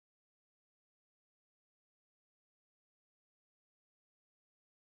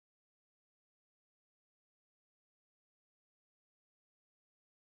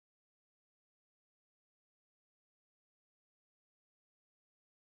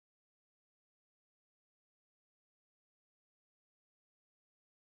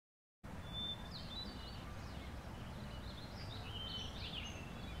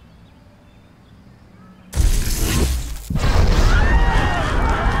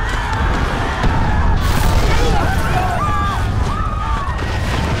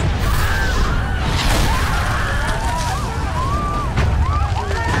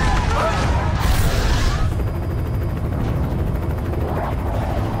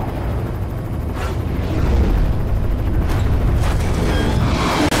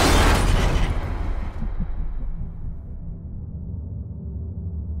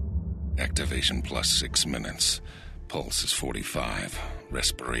Oxygenation plus 6 minutes. Pulse is 45.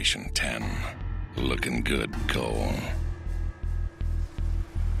 Respiration 10. Looking good, Cole.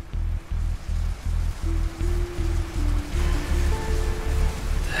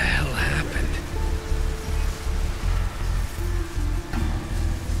 The hell happened?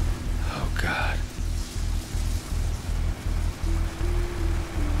 Oh, God.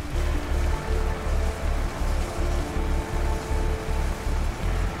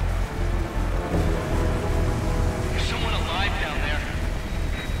 Is someone alive down there?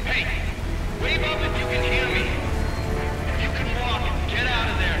 Hey, wave up if you can hear me. If you can walk, get out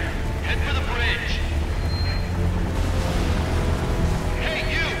of there. Head for the bridge. Hey,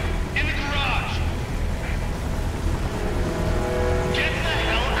 you! In the garage! Get the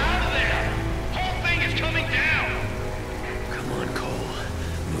hell out of there! Whole thing is coming down! Come on, Cole.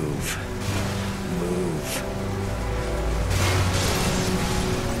 Move. Move.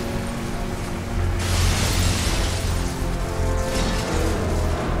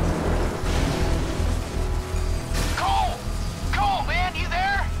 Cole! Cole, man, you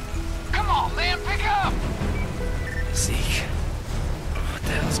there? Come on, man, pick up! Zeke. What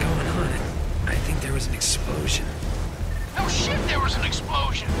the hell's going on? I think there was an explosion. No shit, there was an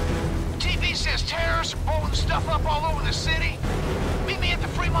explosion! TV says terrorists are blowing stuff up all over the city. Meet me at the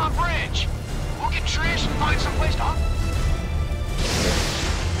Fremont Bridge. We'll get Trish and find some place to...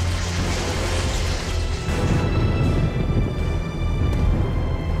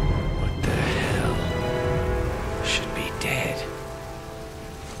 What the hell? Should be dead.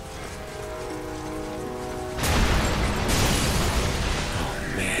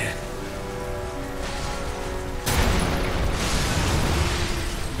 Oh, man.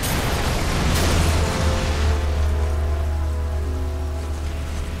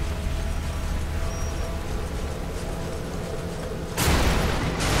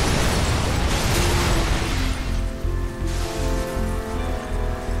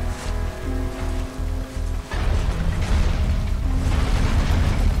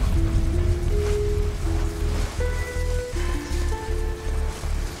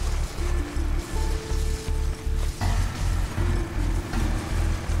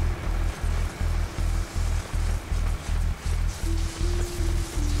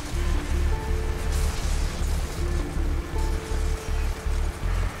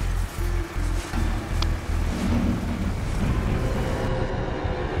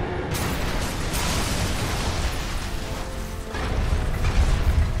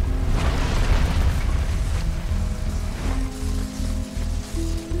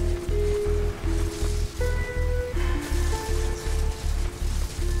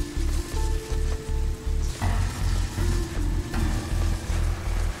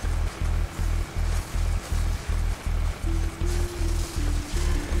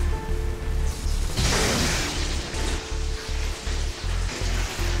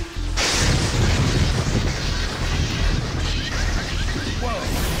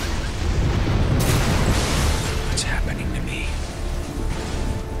 What's happening to me?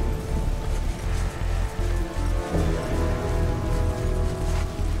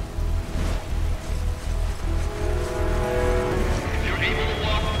 If you're able to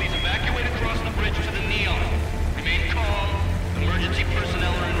walk, please evacuate across the bridge to the Neon. Remain calm. Emergency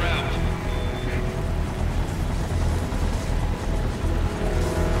personnel are en route.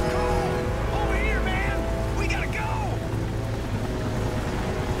 Over here, man! We gotta go!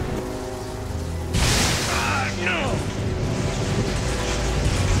 No!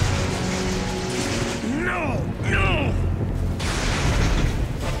 No! No!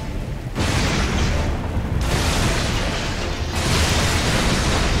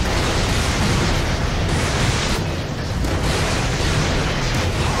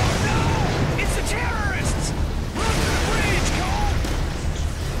 It's the terrorists! Run to the bridge, Cole!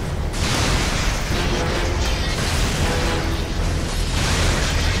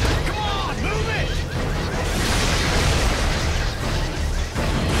 Come on, move it!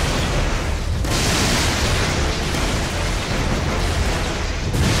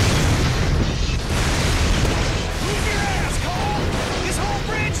 Move your ass, Cole! This whole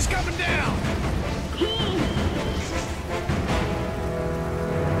bridge is coming down!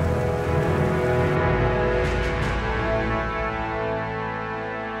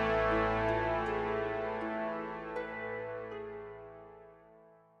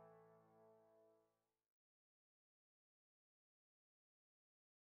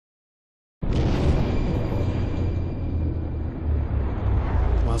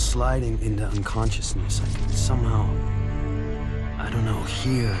 While sliding into unconsciousness, I could somehow, I don't know,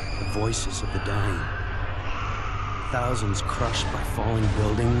 hear the voices of the dying. Thousands crushed by falling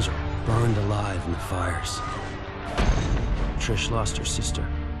buildings or burned alive in the fires. Trish lost her sister,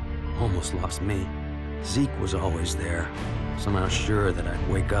 almost lost me. Zeke was always there, somehow sure that I'd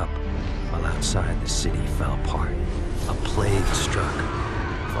wake up, while outside the city fell apart. A plague struck,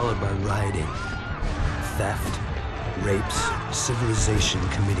 followed by rioting, theft, rapes, civilization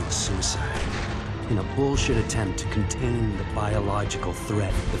committing suicide. In a bullshit attempt to contain the biological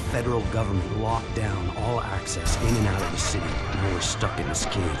threat, the federal government locked down all access in and out of the city, and we're stuck in this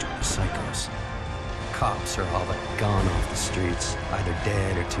cage with the psychos. Cops are all but gone off the streets, either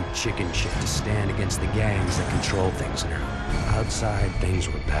dead or too chicken shit to stand against the gangs that control things now. Outside, things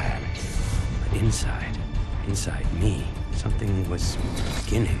were bad. But inside me, something was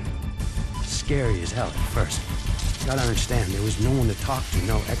beginning. Scary as hell at first. Gotta understand, there was no one to talk to,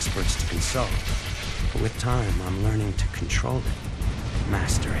 no experts to consult. But with time, I'm learning to control it,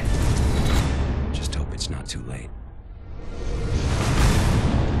 master it. Just hope it's not too late.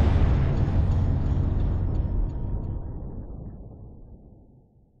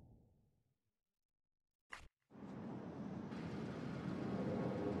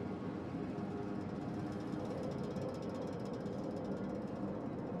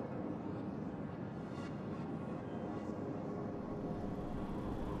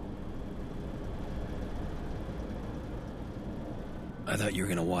 I thought you were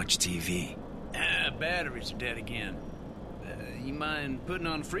gonna watch TV. Batteries are dead again. You mind putting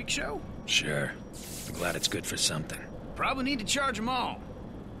on a freak show? Sure. I'm glad it's good for something. Probably need to charge them all.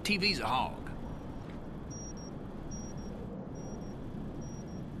 TV's a hog.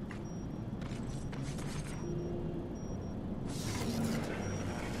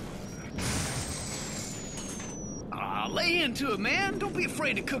 Lay into it, man. Don't be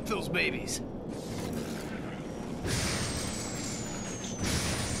afraid to cook those babies.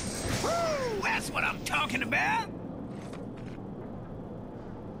 Woo! That's what I'm talking about.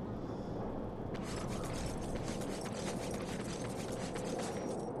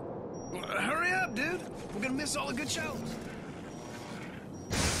 Well, hurry up, dude. We're gonna miss all the good shows.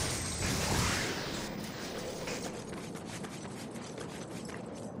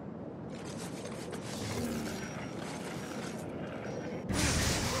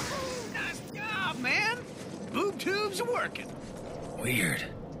 Tubes are working. Weird.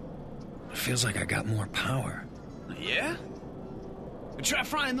 It feels like I got more power. Yeah? But try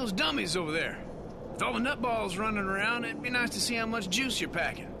frying those dummies over there. With all the nutballs running around, it'd be nice to see how much juice you're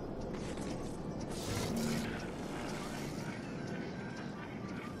packing.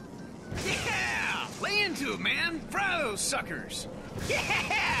 Yeah! Lay into it, man. Fry those suckers.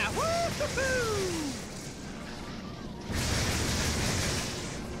 Yeah! Woo-hoo-hoo!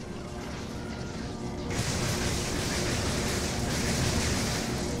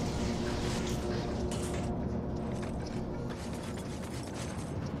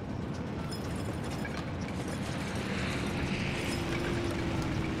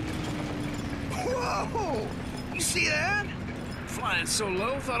 Whoa! You see that? Flying so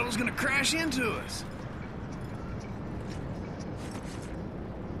low, thought it was gonna crash into us.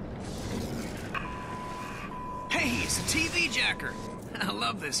 Hey, it's a TV jacker. I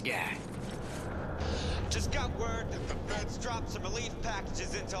love this guy. Just got word that the feds dropped some relief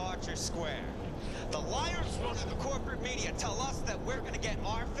packages into Archer Square. The liars running the corporate media tell us that we're gonna get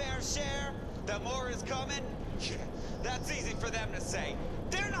our fair share, that more is coming. Yeah, that's easy for them to say.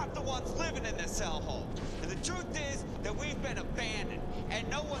 They're not the ones living in this hellhole. And the truth is that we've been abandoned, and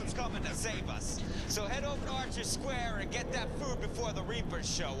no one's coming to save us. So head over to Archer Square and get that food before the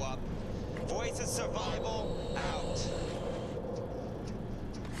Reapers show up. Voice of Survival, out.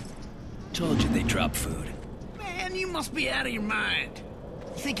 Told you they drop food. Man, you must be out of your mind.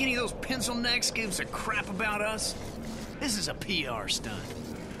 You think any of those pencil necks gives a crap about us? This is a PR stunt.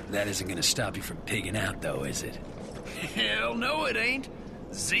 That isn't gonna stop you from pigging out, though, is it? Hell no, it ain't.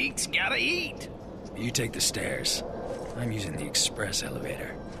 Zeke's gotta eat. You take the stairs. I'm using the express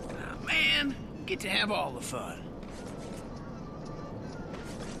elevator. Oh, man, get to have all the fun.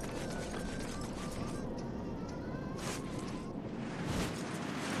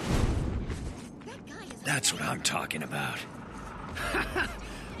 That's what I'm talking about.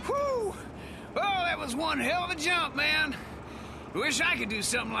 Whew! Oh, that was one hell of a jump, man. Wish I could do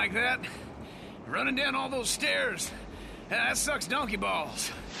something like that. Running down all those stairs. That sucks donkey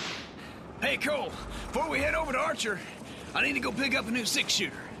balls. Hey, Cole, before we head over to Archer, I need to go pick up a new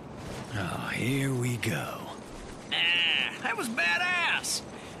six-shooter. Oh, here we go. That was badass.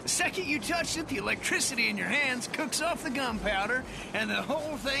 The second you touched it, the electricity in your hands cooks off the gunpowder, and the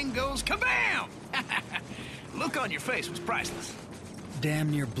whole thing goes kabam! Look on your face was priceless.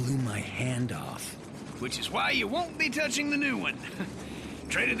 Damn near blew my hand off. Which is why you won't be touching the new one.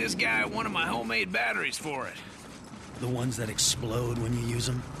 Traded this guy one of my homemade batteries for it. The ones that explode when you use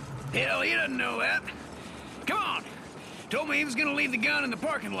them? Hell, he doesn't know that. Come on. Told me he was gonna leave the gun in the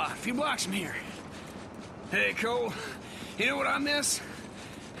parking lot a few blocks from here. Hey, Cole, you know what I miss?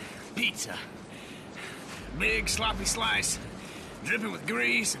 Pizza. Big sloppy slice, dripping with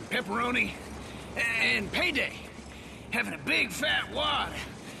grease and pepperoni. And payday. Having a big fat wad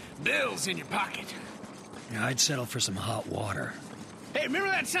of bills in your pocket. Yeah, I'd settle for some hot water. Hey, remember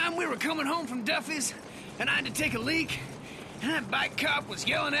that time we were coming home from Duffy's and I had to take a leak? And that bike cop was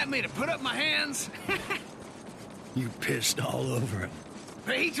yelling at me to put up my hands? You pissed all over him.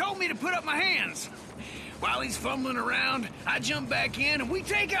 Hey, he told me to put up my hands. While he's fumbling around, I jump back in and we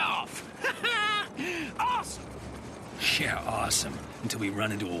take off. Awesome! Yeah, awesome. Until we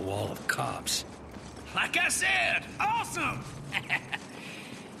run into a wall of cops. Like I said, awesome!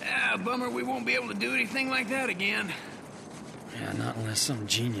 Bummer we won't be able to do anything like that again. Yeah, not unless some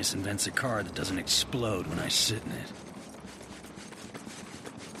genius invents a car that doesn't explode when I sit in it.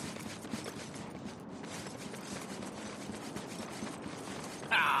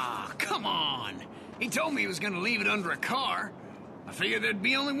 Ah, come on! He told me he was gonna leave it under a car. I figured there'd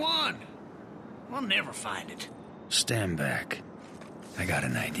be only one. We'll never find it. Stand back. I got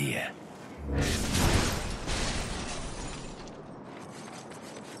an idea.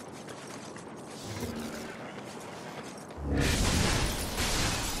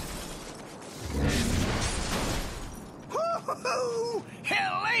 Woo-hoo-hoo!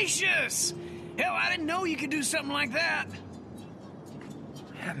 Hellacious! Hell, I didn't know you could do something like that.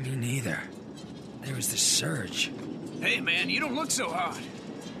 Yeah, me neither. There was this surge. Hey, man, you don't look so hot.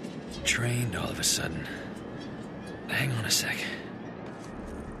 Trained all of a sudden. Hang on a sec.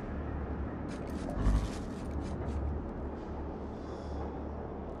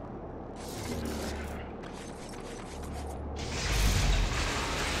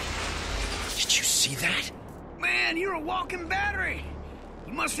 Did you see that? Man, you're a walking battery.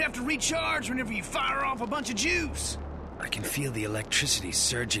 You must have to recharge whenever you fire off a bunch of juice. I can feel the electricity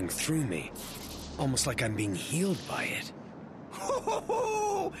surging through me. Almost like I'm being healed by it.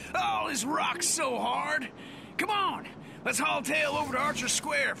 Oh, this rocks so hard. Come on, let's haul tail over to Archer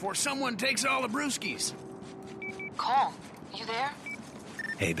Square before someone takes all the brewskis. Cole, you there?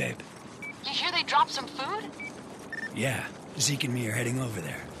 Hey, babe. You hear they dropped some food? Yeah, Zeke and me are heading over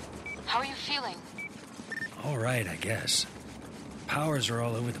there. How are you feeling? All right, I guess. Powers are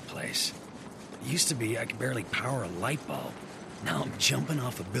all over the place. It used to be I could barely power a light bulb. Now I'm jumping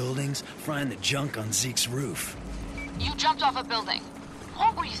off of buildings, frying the junk on Zeke's roof. You jumped off a building.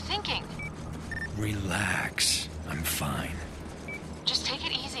 What were you thinking? Relax. I'm fine. Just take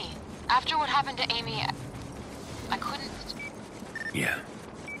it easy. After what happened to Amy, I couldn't... Yeah,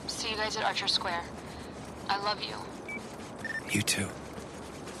 See you guys at Archer Square. I love you. you too.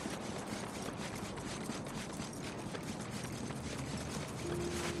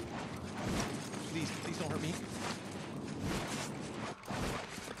 Please don't hurt me.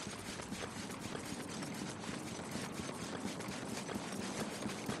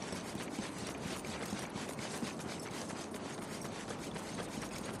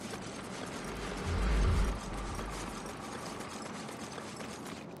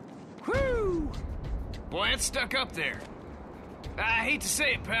 Whew! Boy, it's stuck up there. I hate to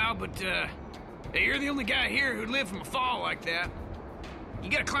say it, pal, but, hey, you're the only guy here who'd live from a fall like that. You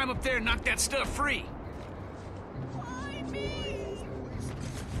gotta climb up there and knock that stuff free.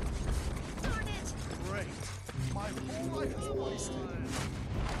 Great. My whole life is wasted.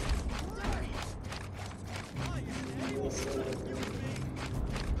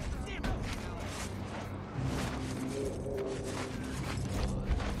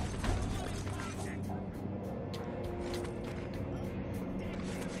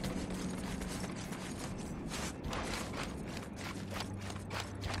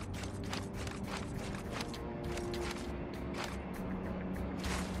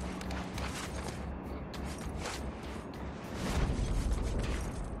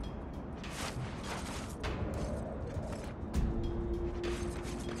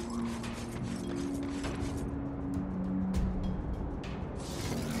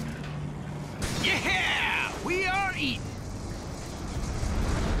 Yeah! We are eating!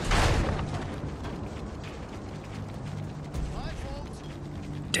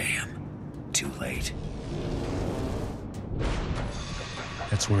 Damn. Too late.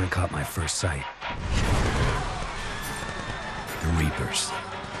 That's when I caught my first sight. The Reapers.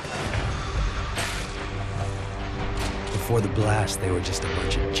 Before the blast, they were just a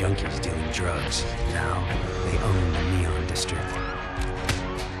bunch of junkies dealing drugs. Now, they own the Neon District.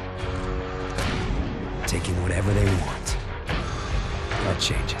 Taking whatever they want. That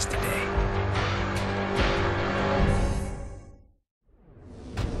changes today.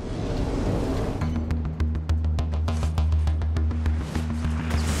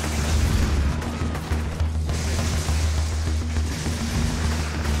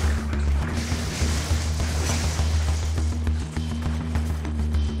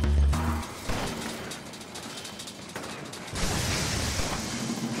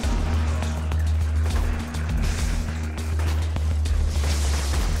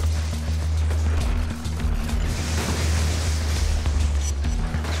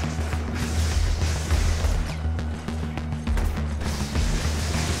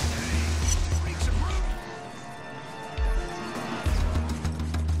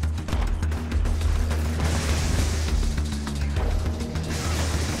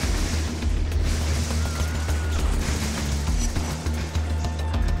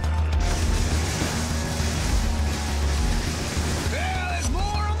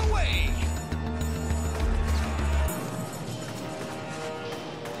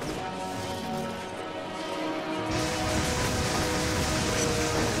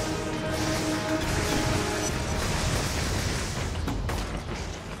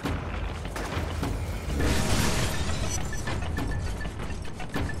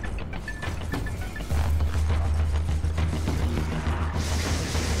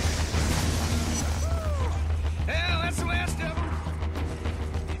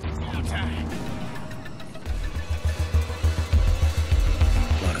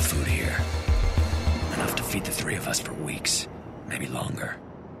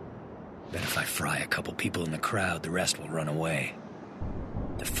 People in the crowd, the rest will run away.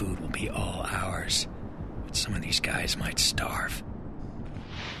 The food will be all ours, but some of these guys might starve.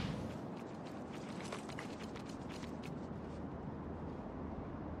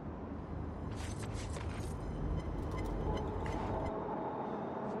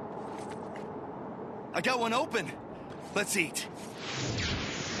 I got one open. Let's eat.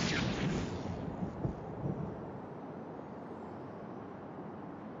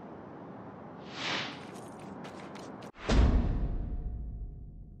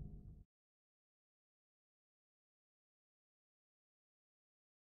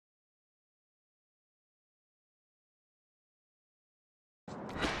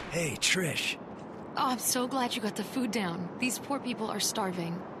 Hey, Trish. Oh, I'm so glad you got the food down. These poor people are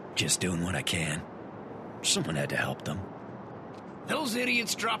starving. Just doing what I can. Someone had to help them. Those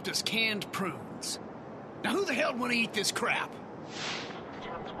idiots dropped us canned prunes. Now who the hell want to eat this crap?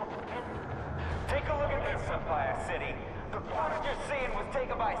 Take a look at this, Empire City. The footage you're seeing was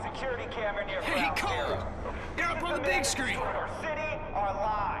taken by a security camera near Hey, Cole! You're up on the big screen! Our city, our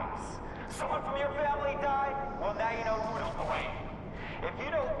lives. Someone from your family died? Well, now you know who to blame. If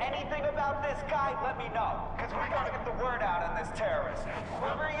you know anything about this guy, let me know. Because we gotta get the word out on this terrorist.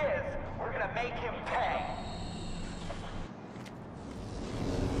 Whoever he is, we're gonna make him pay.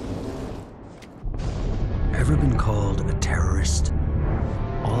 Ever been called a terrorist?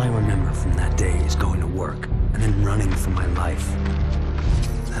 All I remember from that day is going to work and then running for my life.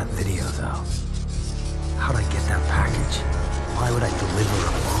 That video, though. How'd I get that package? Why would I deliver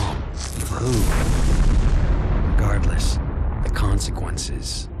a bomb? For who? Regardless, the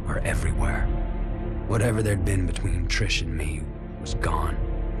consequences are everywhere. Whatever there'd been between Trish and me was gone.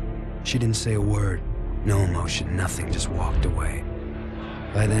 She didn't say a word, no emotion, nothing, just walked away.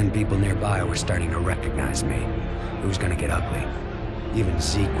 By then, people nearby were starting to recognize me. It was gonna get ugly. Even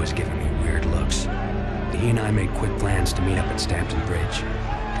Zeke was giving me weird looks. He and I made quick plans to meet up at Stampton Bridge.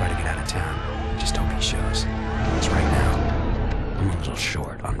 Try to get out of town. Just hope he shows. Because right now, I'm a little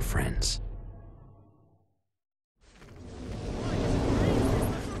short on friends.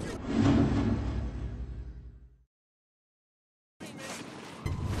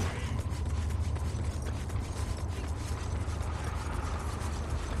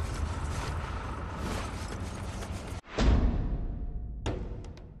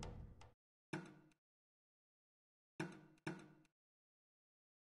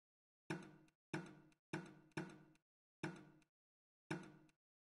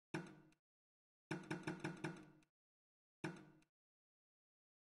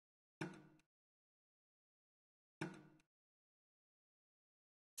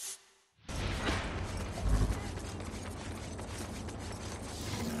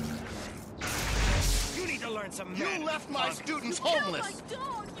 You left my students homeless!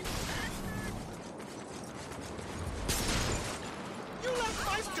 You left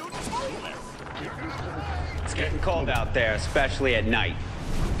my students homeless! It's getting cold out there, especially at night.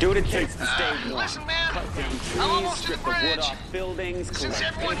 Do what it takes to stay warm. Listen, man, Cut down trees, I'm almost to the strip the wood bridge. off buildings, Since collect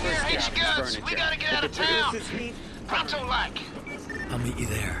everyone paper, here hates scavenge guns, furniture. we gotta get out If of it town. produces heat, Pronto like. I'll meet you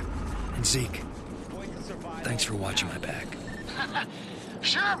there. And Zeke, thanks for watching my back.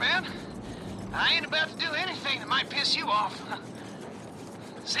 Sure, man. I ain't about to do anything that might piss you off.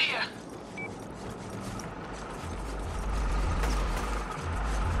 See ya.